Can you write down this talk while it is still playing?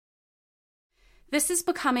This is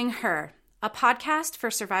Becoming Her, a podcast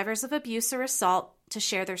for survivors of abuse or assault to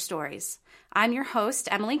share their stories. I'm your host,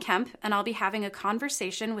 Emily Kemp, and I'll be having a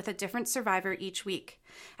conversation with a different survivor each week.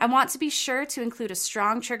 I want to be sure to include a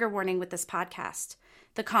strong trigger warning with this podcast.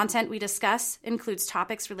 The content we discuss includes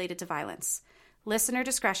topics related to violence. Listener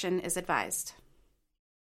discretion is advised.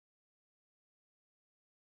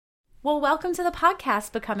 Well, welcome to the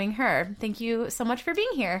podcast, Becoming Her. Thank you so much for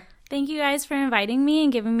being here. Thank you guys for inviting me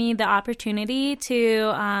and giving me the opportunity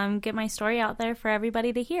to get my story out there for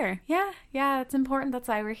everybody to hear. Yeah, it's important. That's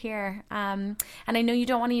why we're here. And I know you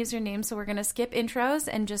don't want to use your name, so we're going to skip intros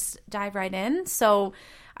and just dive right in. So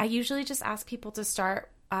I usually just ask people to start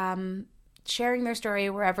sharing their story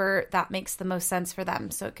wherever that makes the most sense for them.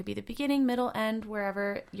 So it could be the beginning, middle, end,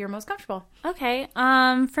 wherever you're most comfortable. Okay.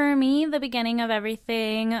 For me, the beginning of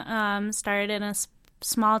everything started in a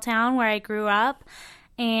small town where I grew up.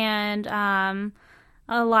 And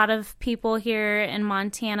a lot of people here in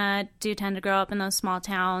Montana do tend to grow up in those small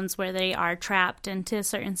towns where they are trapped into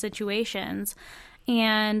certain situations.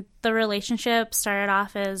 And the relationship started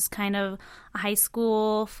off as kind of a high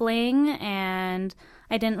school fling, and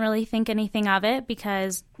I didn't really think anything of it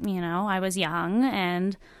because, I was young,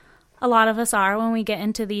 and a lot of us are when we get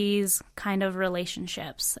into these kind of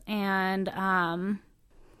relationships. And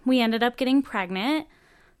we ended up getting pregnant.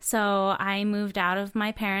 So I moved out of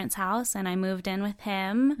my parents' house and I moved in with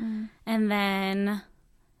him. And then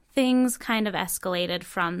things kind of escalated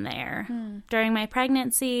from there. During my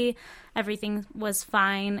pregnancy, everything was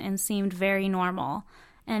fine and seemed very normal.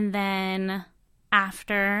 And then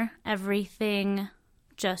after, everything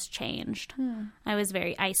just changed. I was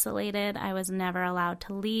very isolated. I was never allowed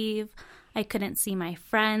to leave. I couldn't see my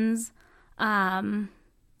friends.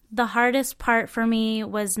 The hardest part for me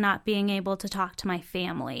was not being able to talk to my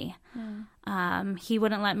family. He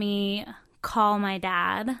wouldn't let me call my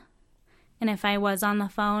dad. And if I was on the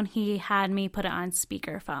phone, he had me put it on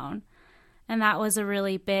speakerphone. And that was a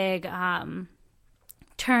really big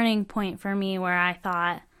turning point for me where I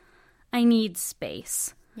thought, I need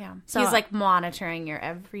space. Yeah. So he's like monitoring your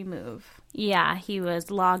every move. Yeah, he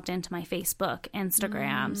was logged into my Facebook,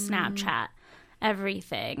 Instagram, Snapchat,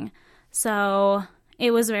 everything. So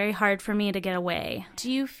it was very hard for me to get away.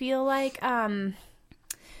 Do you feel like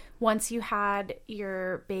once you had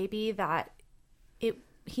your baby that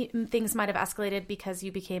things might have escalated because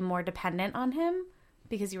you became more dependent on him?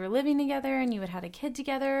 Because you were living together and you had a kid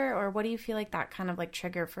together? Or what do you feel like that kind of like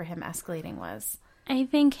trigger for him escalating was? I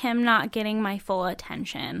think him not getting my full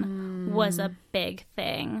attention was a big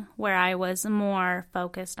thing where I was more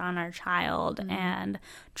focused on our child and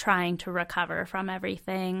trying to recover from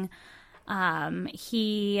everything.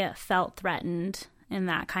 He felt threatened in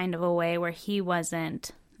that kind of a way where he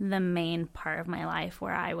wasn't the main part of my life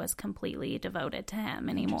where I was completely devoted to him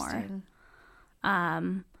anymore.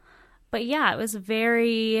 But yeah, it was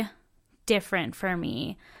very different for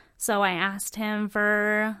me. So I asked him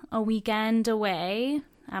for a weekend away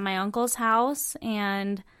at my uncle's house,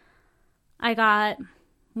 and I got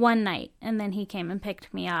one night, and then he came and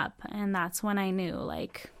picked me up, and that's when I knew,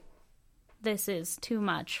 like, this is too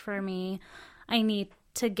much for me. I need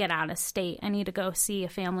to get out of state. I need to go see a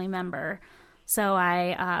family member. So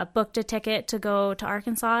I booked a ticket to go to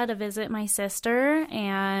Arkansas to visit my sister,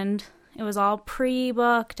 and it was all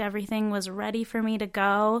pre-booked. Everything was ready for me to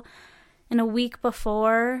go. And a week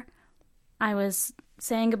before, I was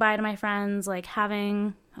saying goodbye to my friends, like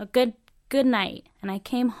having a good night. And I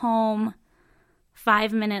came home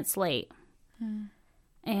 5 minutes late.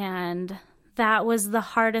 And that was the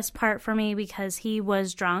hardest part for me because he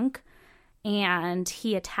was drunk and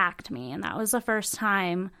he attacked me. And that was the first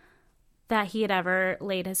time that he had ever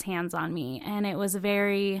laid his hands on me. And it was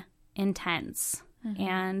very intense.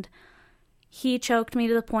 And he choked me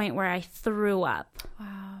to the point where I threw up.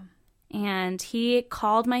 Wow. And he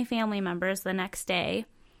called my family members the next day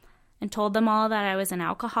and told them all that I was an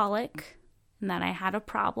alcoholic and that I had a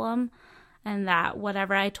problem and that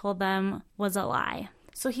whatever I told them was a lie.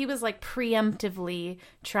 So he was like preemptively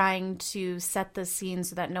trying to set the scene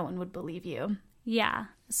so that no one would believe you. Yeah.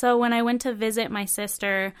 So when I went to visit my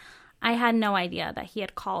sister, I had no idea that he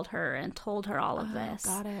had called her and told her all of this.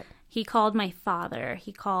 Got it. He called my father.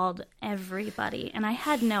 He called everybody. And I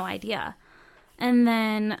had no idea. And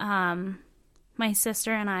then my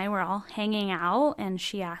sister and I were all hanging out, and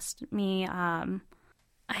she asked me,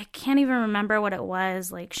 I can't even remember what it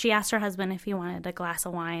was. Like, she asked her husband if he wanted a glass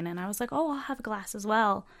of wine, and I was like, oh, I'll have a glass as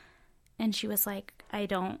well. And she was like, I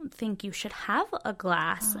don't think you should have a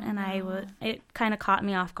glass. And it kind of caught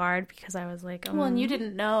me off guard because I was like, well, and you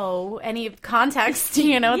didn't know any context,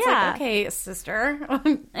 It's like, okay, sister.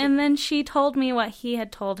 And then she told me what he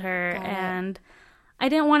had told her, and I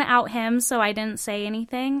didn't want to out him, so I didn't say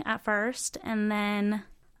anything at first. And then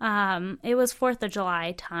it was 4th of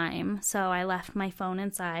July time, so I left my phone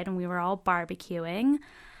inside, and we were all barbecuing.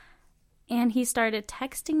 And he started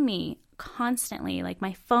texting me constantly. Like,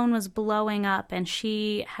 my phone was blowing up, and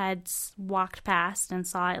she had walked past and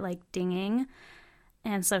saw it, like, dinging.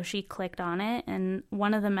 And so she clicked on it, and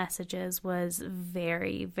one of the messages was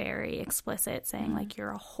very, very explicit, saying, like,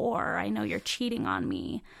 you're a whore. I know you're cheating on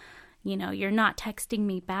me. You're not texting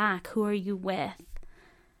me back. Who are you with?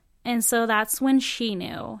 And so that's when she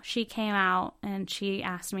knew. She came out, and she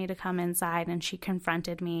asked me to come inside, and she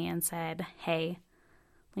confronted me and said, hey,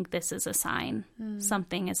 like, this is a sign.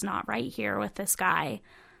 Something is not right here with this guy.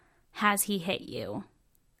 Has he hit you?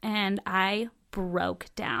 And I broke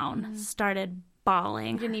down, started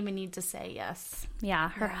bawling. You didn't even need to say yes. Yeah,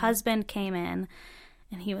 her husband came in,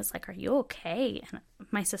 and he was like, are you okay? And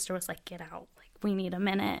my sister was like, get out. Like, we need a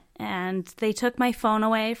minute. And they took my phone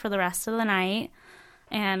away for the rest of the night.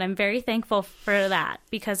 And I'm very thankful for that,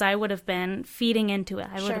 because I would have been feeding into it.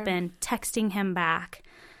 I would have been texting him back.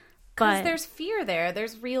 Because there's fear there.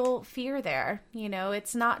 There's real fear there.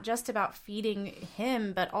 It's not just about feeding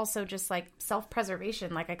him, but also just like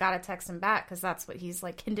self-preservation. Like, I got to text him back because that's what he's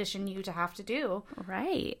like conditioned you to have to do.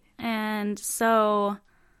 Right. And so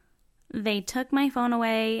they took my phone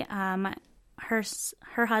away.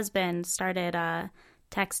 Her husband started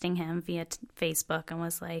texting him via Facebook and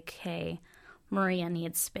was like, hey, Maria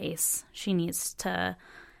needs space. She needs to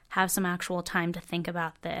have some actual time to think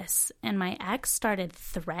about this. And my ex started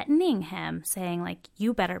threatening him, saying, like,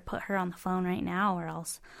 you better put her on the phone right now, or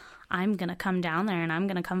else I'm going to come down there and I'm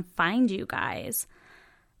going to come find you guys.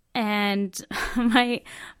 And my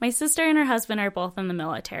sister and her husband are both in the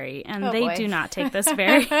military, and they do not take this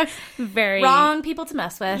very, very... Wrong people to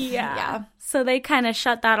mess with. Yeah. So they kind of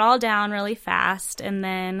shut that all down really fast. And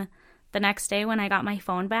then the next day when I got my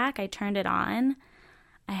phone back, I turned it on.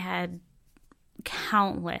 I had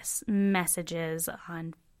countless messages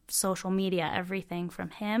on social media, everything from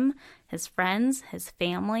him, his friends, his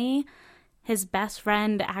family. His best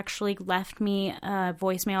friend actually left me a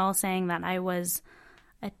voicemail saying that I was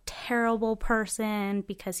a terrible person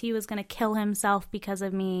because he was going to kill himself because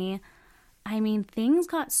of me. I mean, things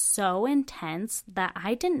got so intense that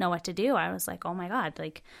I didn't know what to do. I was like, oh my God,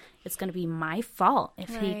 like, it's going to be my fault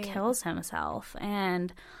if he kills himself.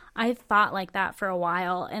 And I thought like that for a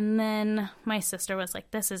while. And then my sister was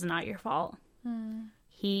like, this is not your fault.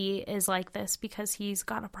 He is like this because he's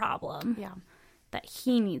got a problem that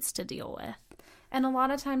he needs to deal with. And a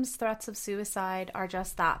lot of times threats of suicide are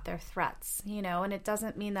just that. They're threats, and it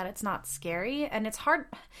doesn't mean that it's not scary. And it's hard.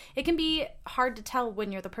 It can be hard to tell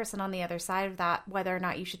when you're the person on the other side of that, whether or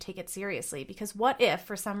not you should take it seriously. Because what if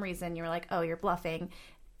for some reason you're like, oh, you're bluffing,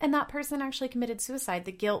 and that person actually committed suicide?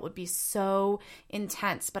 The guilt would be so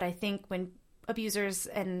intense. But I think when abusers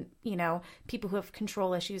and, people who have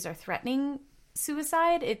control issues are threatening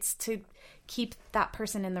suicide, it's to keep that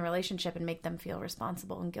person in the relationship and make them feel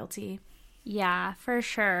responsible and guilty. Yeah, for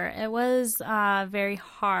sure. It was very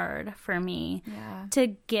hard for me to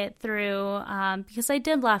get through because I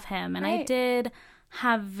did love him, and I did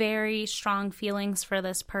have very strong feelings for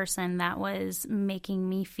this person that was making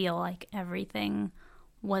me feel like everything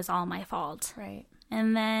was all my fault. Right.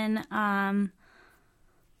 And then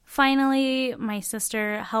finally, my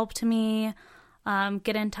sister helped me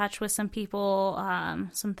get in touch with some people,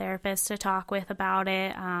 some therapists to talk with about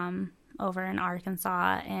it over in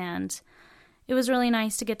Arkansas, and it was really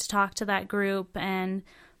nice to get to talk to that group and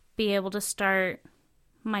be able to start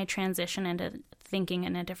my transition into thinking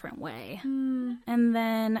in a different way. And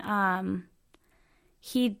then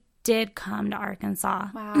he did come to Arkansas.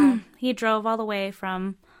 Wow. He drove all the way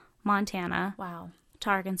from Montana to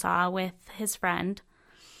Arkansas with his friend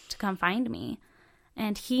to come find me.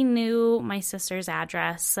 And he knew my sister's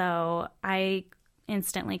address, so I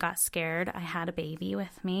instantly got scared. I had a baby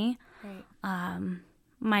with me. Right.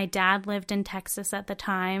 My dad lived in Texas at the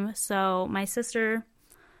time, so my sister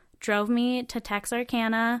drove me to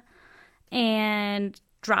Texarkana and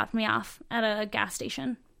dropped me off at a gas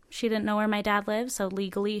station. She didn't know where my dad lived, so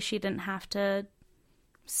legally she didn't have to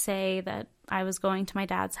say that I was going to my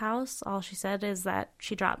dad's house. All she said is that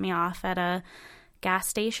she dropped me off at a gas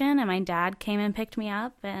station, and my dad came and picked me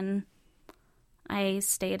up, and I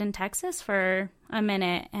stayed in Texas for a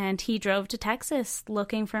minute, and he drove to Texas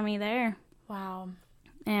looking for me there. Wow.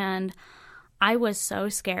 And I was so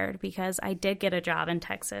scared because I did get a job in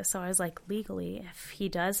Texas. So I was like, legally, if he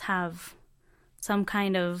does have some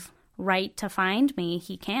kind of right to find me,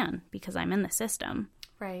 he can, because I'm in the system.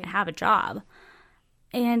 Right. I have a job.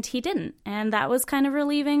 And he didn't. And that was kind of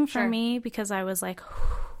relieving for me, because I was like,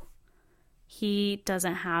 he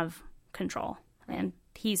doesn't have control. Right. And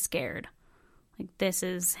he's scared. Like, this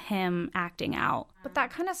is him acting out. But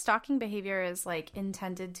that kind of stalking behavior is like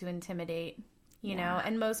intended to intimidate, you know,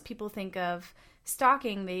 and most people think of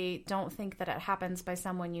stalking, they don't think that it happens by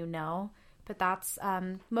someone you know, but that's,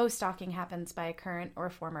 most stalking happens by a current or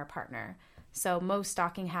former partner. So most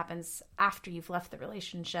stalking happens after you've left the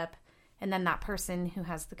relationship, and then that person who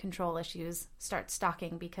has the control issues starts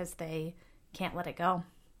stalking because they can't let it go.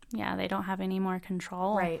 Yeah, they don't have any more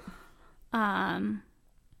control. Right.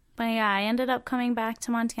 But yeah, I ended up coming back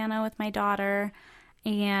to Montana with my daughter,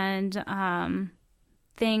 and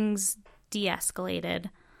things de-escalated,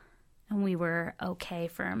 and we were okay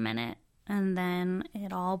for a minute. And then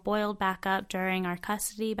it all boiled back up during our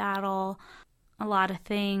custody battle. A lot of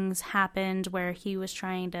things happened where he was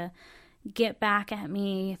trying to get back at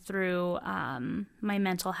me through my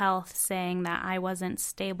mental health, saying that I wasn't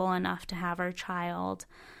stable enough to have our child.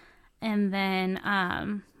 And then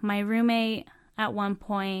my roommate at one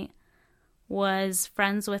point was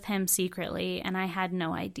friends with him secretly, and I had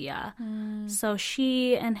no idea. So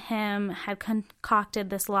she and him had concocted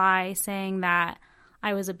this lie saying that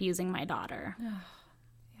I was abusing my daughter.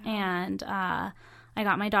 And I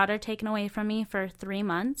got my daughter taken away from me for 3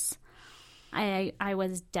 months. I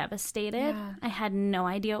was devastated. Yeah. I had no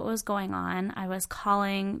idea what was going on. I was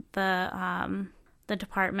calling the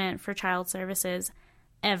Department for Child Services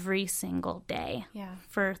every single day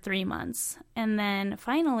for 3 months. And then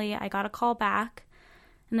finally I got a call back,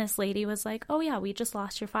 and this lady was like, oh yeah, we just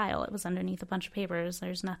lost your file. It was underneath a bunch of papers.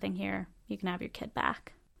 There's nothing here. You can have your kid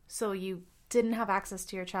back. So you didn't have access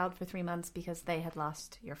to your child for 3 months because they had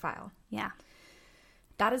lost your file. Yeah.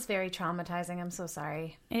 That is very traumatizing. I'm so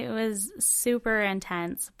sorry. It was super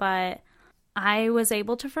intense, but I was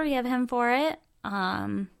able to forgive him for it.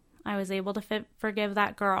 I was able to forgive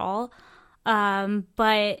that girl.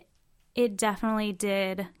 But it definitely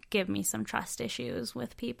did give me some trust issues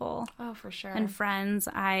with people. Oh, for sure. And friends.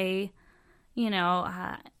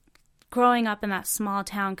 Growing up in that small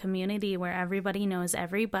town community where everybody knows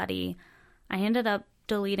everybody, I ended up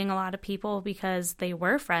deleting a lot of people because they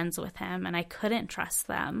were friends with him and I couldn't trust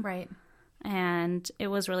them. Right. And it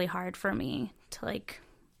was really hard for me to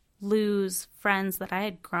lose friends that I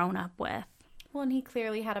had grown up with. Well, and he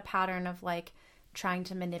clearly had a pattern of trying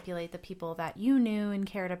to manipulate the people that you knew and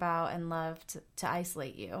cared about and loved to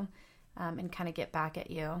isolate you, and kind of get back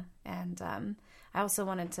at you. And I also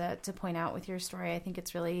wanted to point out with your story, I think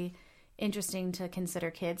it's really interesting to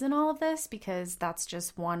consider kids in all of this, because that's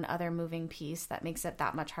just one other moving piece that makes it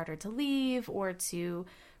that much harder to leave or to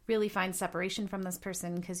really find separation from this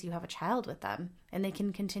person, because you have a child with them and they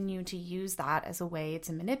can continue to use that as a way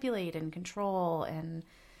to manipulate and control. And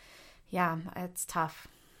yeah, it's tough.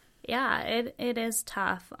 Yeah, it is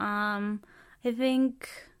tough. I think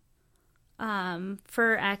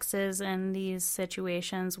for exes in these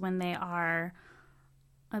situations, when they are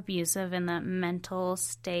abusive in that mental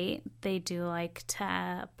state, they do like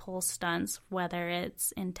to pull stunts, whether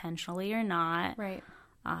it's intentionally or not. Right.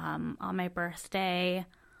 On my birthday,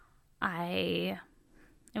 it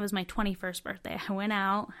was my 21st birthday. I went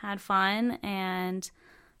out, had fun, and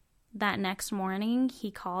that next morning he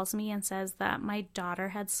calls me and says that my daughter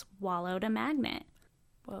had swallowed a magnet.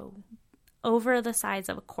 Whoa. Over the size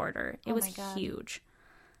of a quarter. It was huge.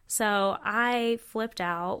 So I flipped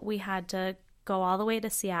out. We had to go all the way to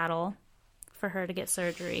Seattle for her to get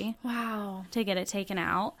surgery. Wow. To get it taken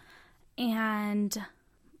out. And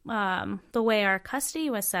the way our custody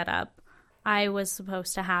was set up, I was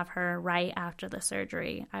supposed to have her right after the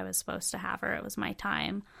surgery. I was supposed to have her. It was my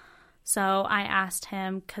time. So I asked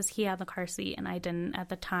him, because he had the car seat and I didn't at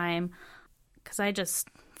the time, because I just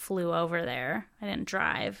flew over there. I didn't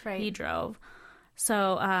drive. Right. He drove.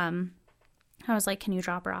 So I was like, can you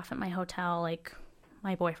drop her off at my hotel?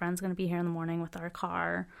 My boyfriend's going to be here in the morning with our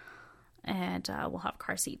car, and we'll have a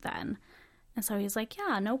car seat then. And so he's like,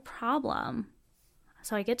 yeah, no problem.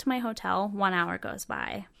 So I get to my hotel, 1 hour goes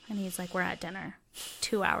by, and he's like, we're at dinner.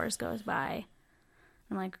 2 hours goes by.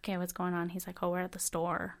 I'm like, okay, what's going on? He's like, oh, we're at the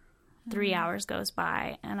store. 3 hours goes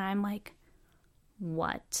by, and I'm like,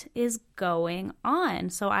 what is going on?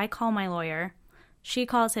 So I call my lawyer. She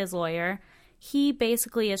calls his lawyer. He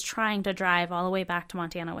basically is trying to drive all the way back to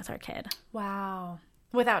Montana with our kid. Wow.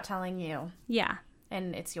 Without telling you. Yeah.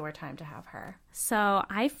 and it's your time to have her. So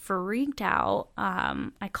I freaked out.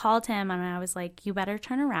 I called him and I was like, you better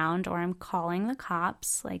turn around or I'm calling the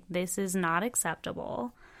cops. Like, this is not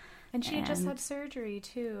acceptable. And she had just had surgery,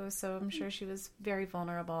 too, so I'm sure she was very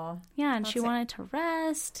vulnerable. Yeah, and she wanted to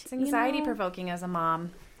rest. It's anxiety-provoking as a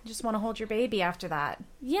mom. You just want to hold your baby after that.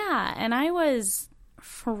 Yeah, and I was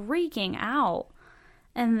freaking out.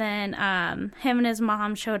 And then him and his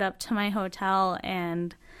mom showed up to my hotel,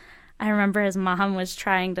 and I remember his mom was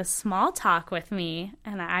trying to small talk with me,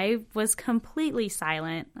 and I was completely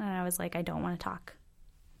silent. And I was like, I don't want to talk.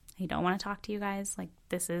 I don't want to talk to you guys. Like,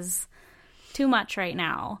 this is too much right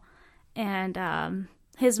now. And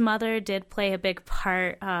his mother did play a big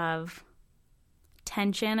part of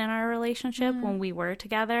tension in our relationship when we were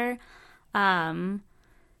together.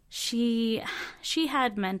 She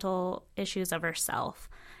had mental issues of herself,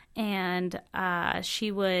 and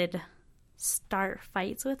she would start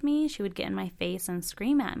fights with me. She would get in my face and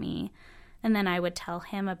scream at me, and then I would tell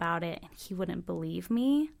him about it, and he wouldn't believe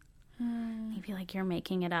me. He'd be like, you're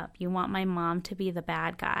making it up. You want my mom to be the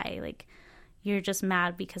bad guy. Like, you're just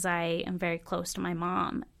mad because I am very close to my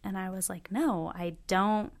mom. And I was like, no, I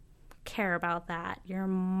don't care about that. Your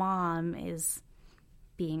mom is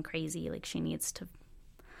being crazy. Like, she needs to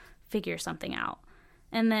figure something out.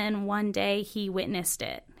 And then one day he witnessed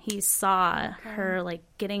it. He saw her, like,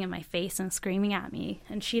 getting in my face and screaming at me.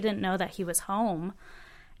 And she didn't know that he was home.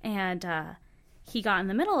 And he got in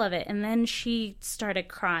the middle of it. And then she started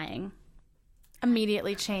crying.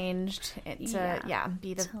 Immediately changed it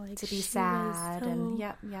to be sad, and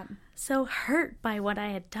yep. So hurt by what I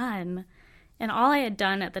had done, and all I had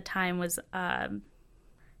done at the time was I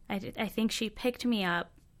think she picked me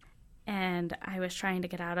up, and I was trying to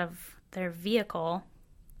get out of their vehicle,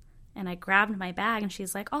 and I grabbed my bag, and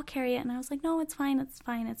she's like, I'll carry it, and I was like, no, it's fine, it's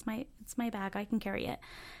my bag, I can carry it.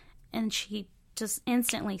 And she just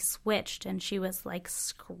instantly switched, and she was like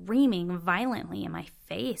screaming violently in my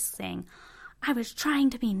face, saying, I was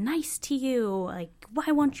trying to be nice to you. Like,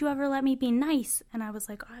 why won't you ever let me be nice? And I was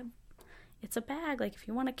like, it's a bag. Like, if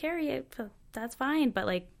you want to carry it, that's fine. But,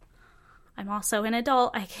 like, I'm also an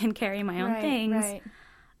adult. I can carry my own things.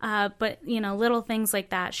 Right. But, little things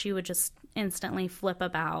like that, she would just instantly flip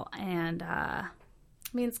about. And, I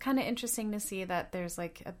mean, it's kind of interesting to see that there's,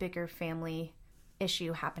 like, a bigger family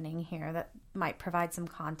issue happening here that might provide some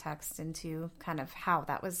context into kind of how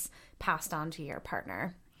that was passed on to your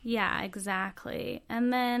partner. Yeah, exactly.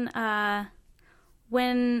 And then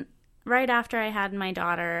right after I had my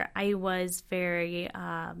daughter, I was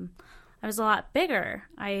I was a lot bigger.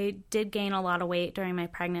 I did gain a lot of weight during my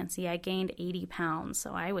pregnancy. I gained 80 pounds,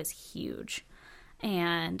 so I was huge.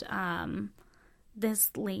 And this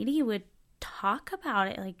lady would talk about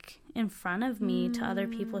it, like, in front of me to other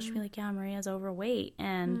people. She'd be like, yeah, Maria's overweight.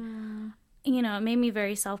 And, it made me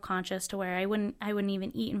very self-conscious to where I wouldn't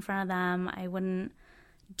even eat in front of them. I wouldn't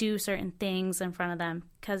do certain things in front of them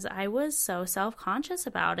because I was so self-conscious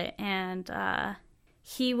about it. And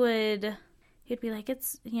he'd be like,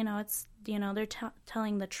 they're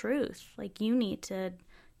telling the truth. Like, you need to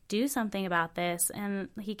do something about this. And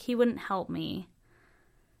he wouldn't help me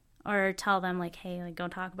or tell them, like, hey, like, go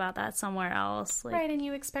talk about that somewhere else. Like, right, and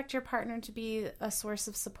you expect your partner to be a source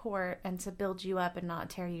of support and to build you up and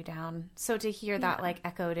not tear you down. So to hear that, like,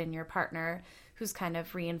 echoed in your partner who's kind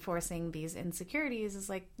of reinforcing these insecurities is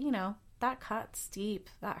like, that cuts deep.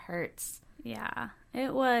 That hurts. Yeah,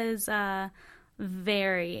 it was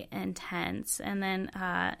very intense. And then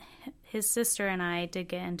his sister and I did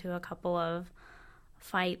get into a couple of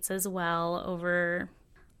fights as well over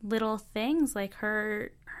little things, like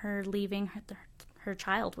her leaving her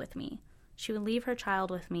child with me. She would leave her child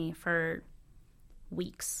with me for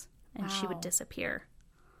weeks, and she would disappear.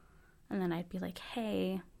 And then I'd be like,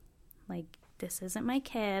 hey, like, this isn't my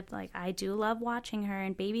kid. Like, I do love watching her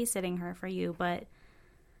and babysitting her for you, but,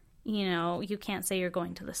 you can't say you're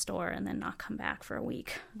going to the store and then not come back for a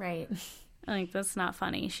week. Right. Like, that's not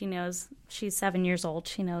funny. She knows, she's 7 years old.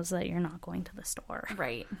 She knows that you're not going to the store.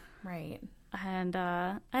 Right. And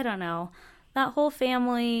I don't know. That whole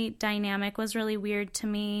family dynamic was really weird to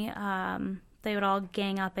me. They would all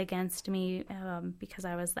gang up against me because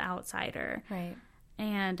I was the outsider. Right.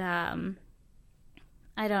 And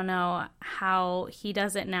I don't know how he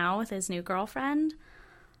does it now with his new girlfriend,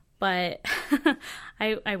 but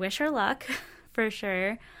I wish her luck for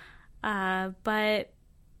sure. But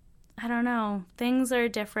I don't know. Things are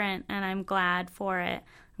different, and I'm glad for it.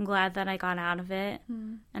 I'm glad that I got out of it,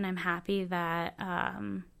 and I'm happy that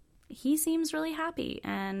he seems really happy,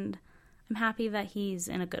 and I'm happy that he's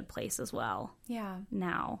in a good place as well. Yeah.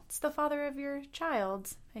 Now. It's the father of your child,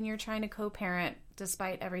 and you're trying to co-parent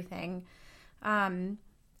despite everything. I'm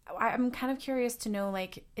kind of curious to know,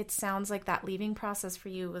 like, it sounds like that leaving process for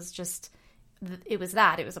you was just, it was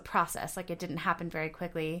a process. Like, it didn't happen very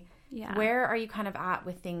quickly. Yeah. Where are you kind of at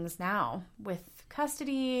with things now with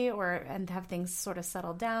custody and have things sort of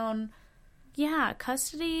settled down? Yeah,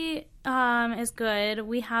 custody is good.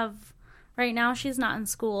 We have, right now she's not in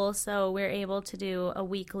school, so we're able to do a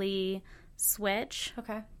weekly switch.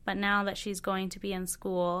 Okay. But now that she's going to be in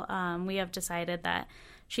school, we have decided that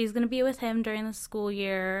she's going to be with him during the school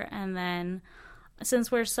year, and then since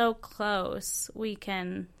we're so close, we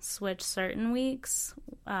can switch certain weeks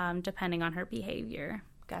depending on her behavior.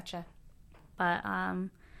 Gotcha. But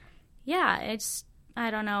yeah,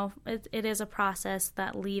 I don't know. It is a process,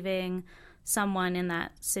 that leaving someone in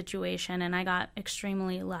that situation, and I got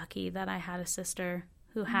extremely lucky that I had a sister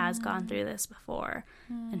who has gone through this before,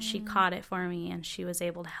 and she caught it for me, and she was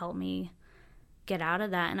able to help me get out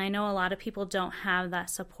of that. And I know a lot of people don't have that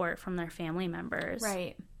support from their family members.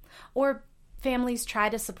 Right. Or families try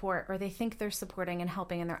to support, or they think they're supporting and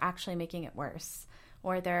helping, and they're actually making it worse.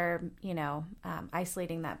 Or they're,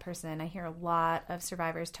 isolating that person. I hear a lot of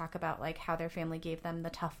survivors talk about, like, how their family gave them the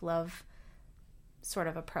tough love sort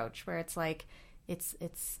of approach, where it's like, it's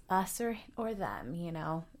us or them,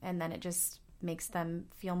 and then it just makes them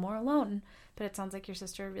feel more alone. But it sounds like your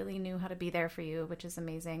sister really knew how to be there for you, which is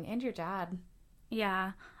amazing. And your dad.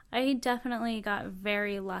 Yeah, I definitely got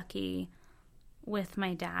very lucky with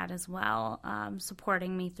my dad as well,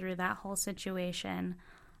 supporting me through that whole situation.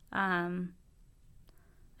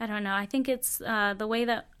 I don't know. I think it's the way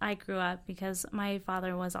that I grew up, because my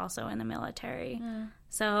father was also in the military.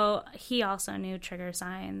 So he also knew trigger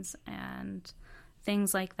signs and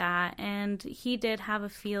things like that. And he did have a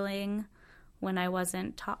feeling when I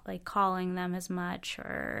wasn't calling them as much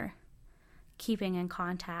or keeping in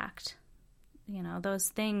contact. Those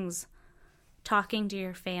things, talking to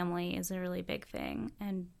your family is a really big thing,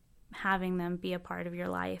 and having them be a part of your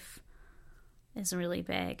life is really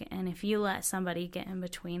big. And if you let somebody get in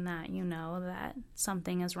between that, you know that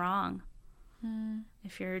something is wrong.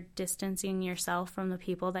 If you're distancing yourself from the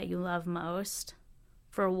people that you love most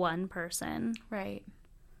for one person. Right.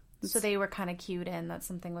 So they were kind of cued in that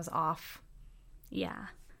something was off. Yeah.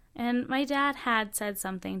 And my dad had said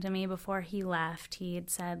something to me before he left. He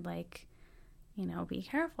had said, like, be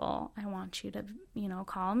careful. I want you to,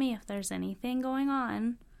 call me if there's anything going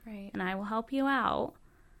on. Right. And I will help you out.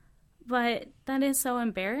 But that is so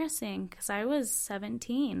embarrassing, because I was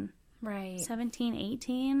 17. Right. 17,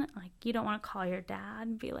 18. Like, you don't want to call your dad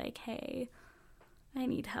and be like, hey, I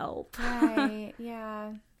need help. Right.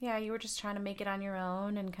 Yeah. Yeah, you were just trying to make it on your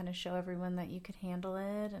own and kind of show everyone that you could handle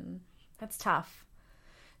it, and that's tough.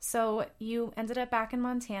 So you ended up back in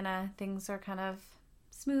Montana. Things are kind of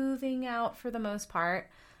smoothing out for the most part.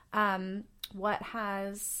 What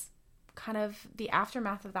has kind of the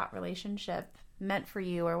aftermath of that relationship meant for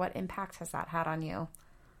you, or what impact has that had on you?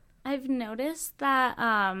 I've noticed that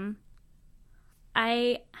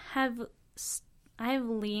I have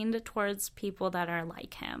leaned towards people that are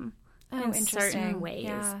like him in certain ways.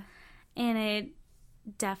 Yeah. And it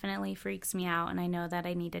definitely freaks me out, and I know that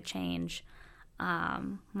I need to change.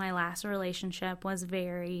 My last relationship was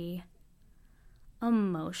very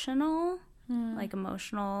emotional, like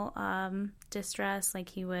emotional distress. Like,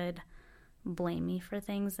 he would blame me for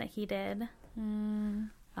things that he did.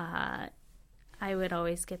 I would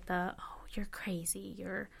always get the, oh, you're crazy.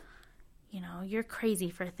 You're crazy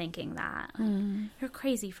for thinking that. You're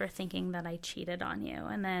crazy for thinking that I cheated on you.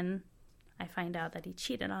 And then I find out that he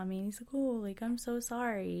cheated on me, and he's like, oh, like, I'm so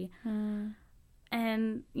sorry.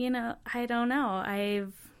 And, I don't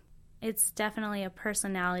know. It's definitely a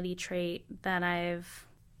personality trait that I've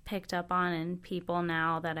picked up on in people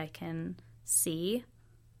now that I can see.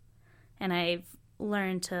 And I've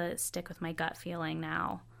learned to stick with my gut feeling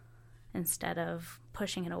now, instead of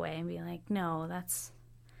pushing it away and being like, no,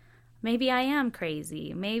 maybe I am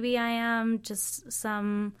crazy. Maybe I am just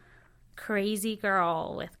some crazy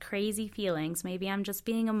girl with crazy feelings. Maybe I'm just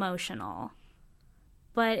being emotional.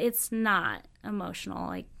 But it's not emotional.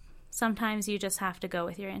 Like, sometimes you just have to go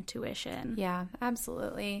with your intuition. Yeah,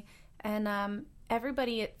 absolutely. And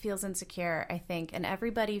everybody feels insecure, I think, and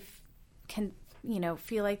everybody can,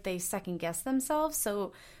 feel like they second guess themselves.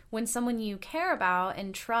 So when someone you care about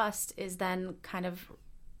and trust is then kind of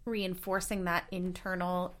reinforcing that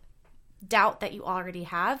internal doubt that you already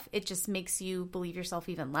have, it just makes you believe yourself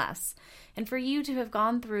even less. And for you to have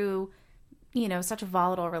gone through, such a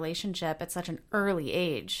volatile relationship at such an early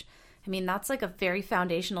age, I mean, that's like a very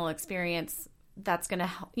foundational experience that's going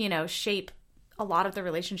to, shape a lot of the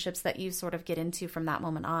relationships that you sort of get into from that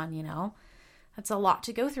moment on, That's a lot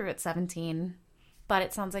to go through at 17. but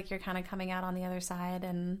it sounds like you're kind of coming out on the other side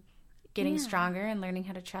and getting stronger and learning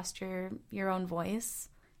how to trust your own voice.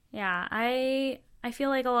 Yeah, I feel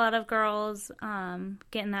like a lot of girls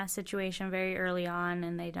get in that situation very early on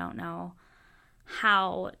and they don't know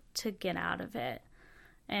how to get out of it.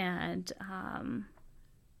 And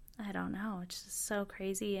I don't know, it's just so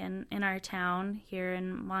crazy. And in our town here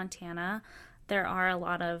in Montana, there are a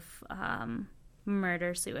lot of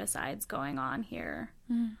murder-suicides going on here.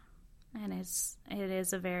 And it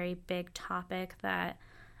is a very big topic that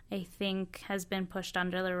I think has been pushed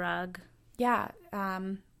under the rug. Yeah,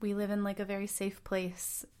 we live in like a very safe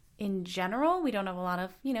place in general. We don't have a lot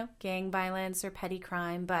of, gang violence or petty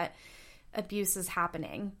crime, but abuse is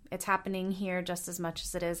happening. It's happening here just as much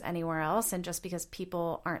as it is anywhere else. And just because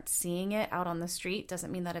people aren't seeing it out on the street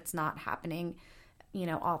doesn't mean that it's not happening,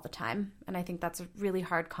 all the time. And I think that's a really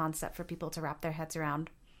hard concept for people to wrap their heads around.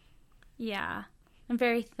 Yeah. I'm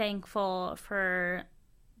very thankful for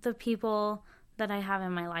the people that I have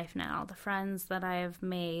in my life now, the friends that I have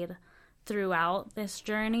made throughout this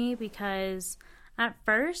journey, because at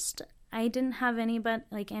first I didn't have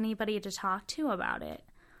anybody to talk to about it.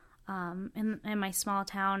 In my small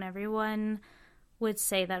town, everyone would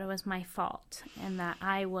say that it was my fault and that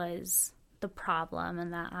I was the problem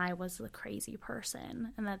and that I was the crazy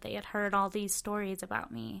person and that they had heard all these stories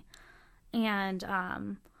about me. And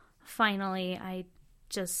finally, I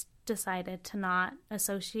just decided to not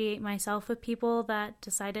associate myself with people that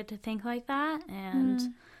decided to think like that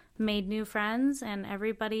and made new friends, and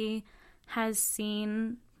everybody has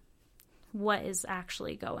seen what is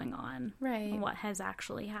actually going on, right? What has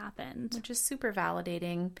actually happened, which is super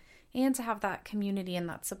validating. And to have that community and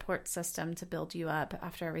that support system to build you up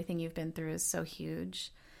after everything you've been through is so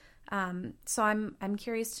huge. So I'm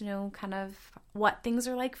curious to know kind of what things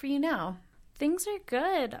are like for you now. Things are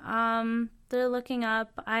good. They're looking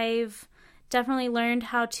up. I've definitely learned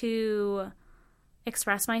how to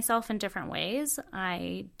express myself in different ways.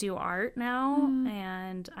 I do art now,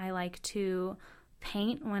 and I like to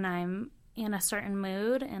paint when I'm in a certain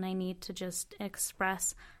mood and I need to just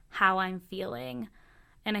express how I'm feeling.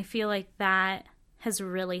 And I feel like that has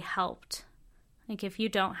really helped. Like, if you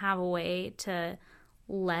don't have a way to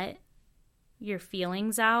let your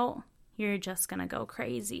feelings out, you're just going to go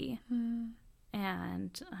crazy.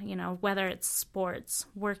 And, whether it's sports,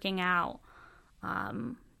 working out,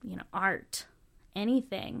 art,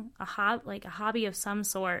 anything, a hobby of some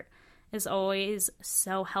sort is always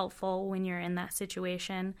so helpful when you're in that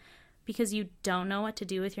situation, because you don't know what to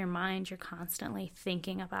do with your mind. You're constantly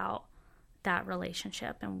thinking about that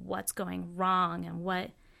relationship and what's going wrong and what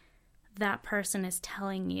that person is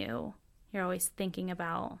telling you. You're always thinking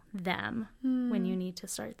about them when you need to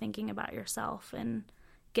start thinking about yourself and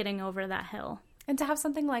getting over that hill. And to have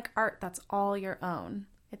something like art that's all your own.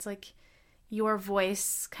 It's like your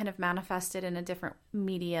voice kind of manifested in a different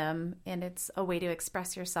medium, and it's a way to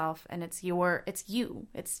express yourself, and it's your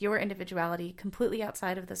individuality completely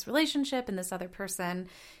outside of this relationship and this other person.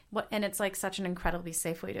 And it's like such an incredibly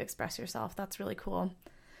safe way to express yourself. That's really cool.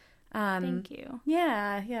 Thank you.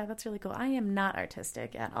 Yeah, that's really cool. I am not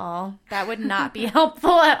artistic at all. That would not be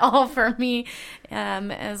helpful at all for me.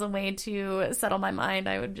 As a way to settle my mind,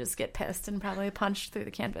 I would just get pissed and probably punch through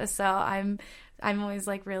the canvas. So I'm always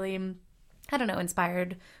like really, I don't know,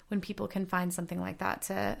 inspired when people can find something like that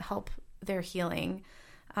to help their healing.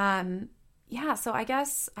 So I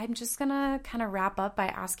guess I'm just going to kind of wrap up by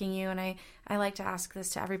asking you, and I like to ask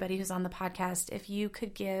this to everybody who's on the podcast, if you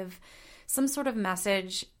could give some sort of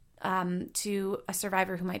message to a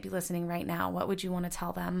survivor who might be listening right now, what would you want to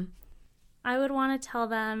tell them? I would want to tell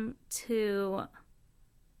them to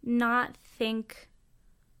not think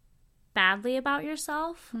badly about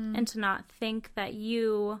yourself and to not think that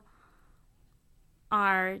you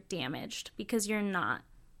are damaged, because you're not.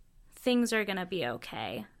 Things are going to be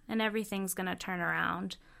okay, and everything's going to turn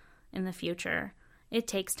around in the future. It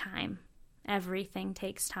takes time. Everything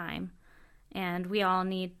takes time, and we all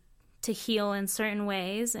need to heal in certain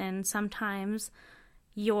ways, and sometimes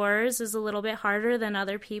yours is a little bit harder than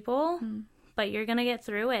other people, but you're going to get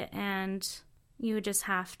through it, and you just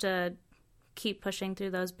have to keep pushing through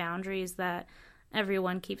those boundaries that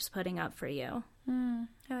everyone keeps putting up for you. I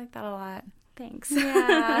like that a lot. Thanks.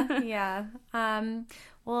 Yeah.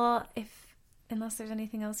 Well, unless there's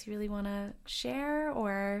anything else you really want to share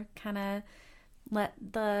or kind of let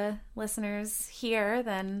the listeners hear,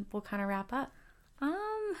 then we'll kind of wrap up.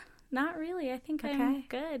 Not really. I think I'm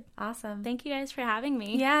good. Awesome. Thank you guys for having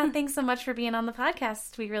me. Yeah, thanks so much for being on the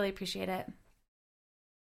podcast. We really appreciate it.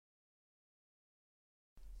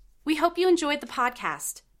 We hope you enjoyed the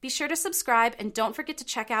podcast. Be sure to subscribe and don't forget to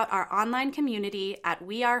check out our online community at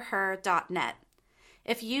weareher.net.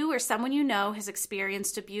 If you or someone you know has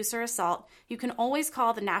experienced abuse or assault, you can always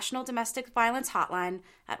call the National Domestic Violence Hotline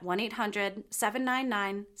at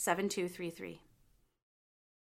 1-800-799-7233.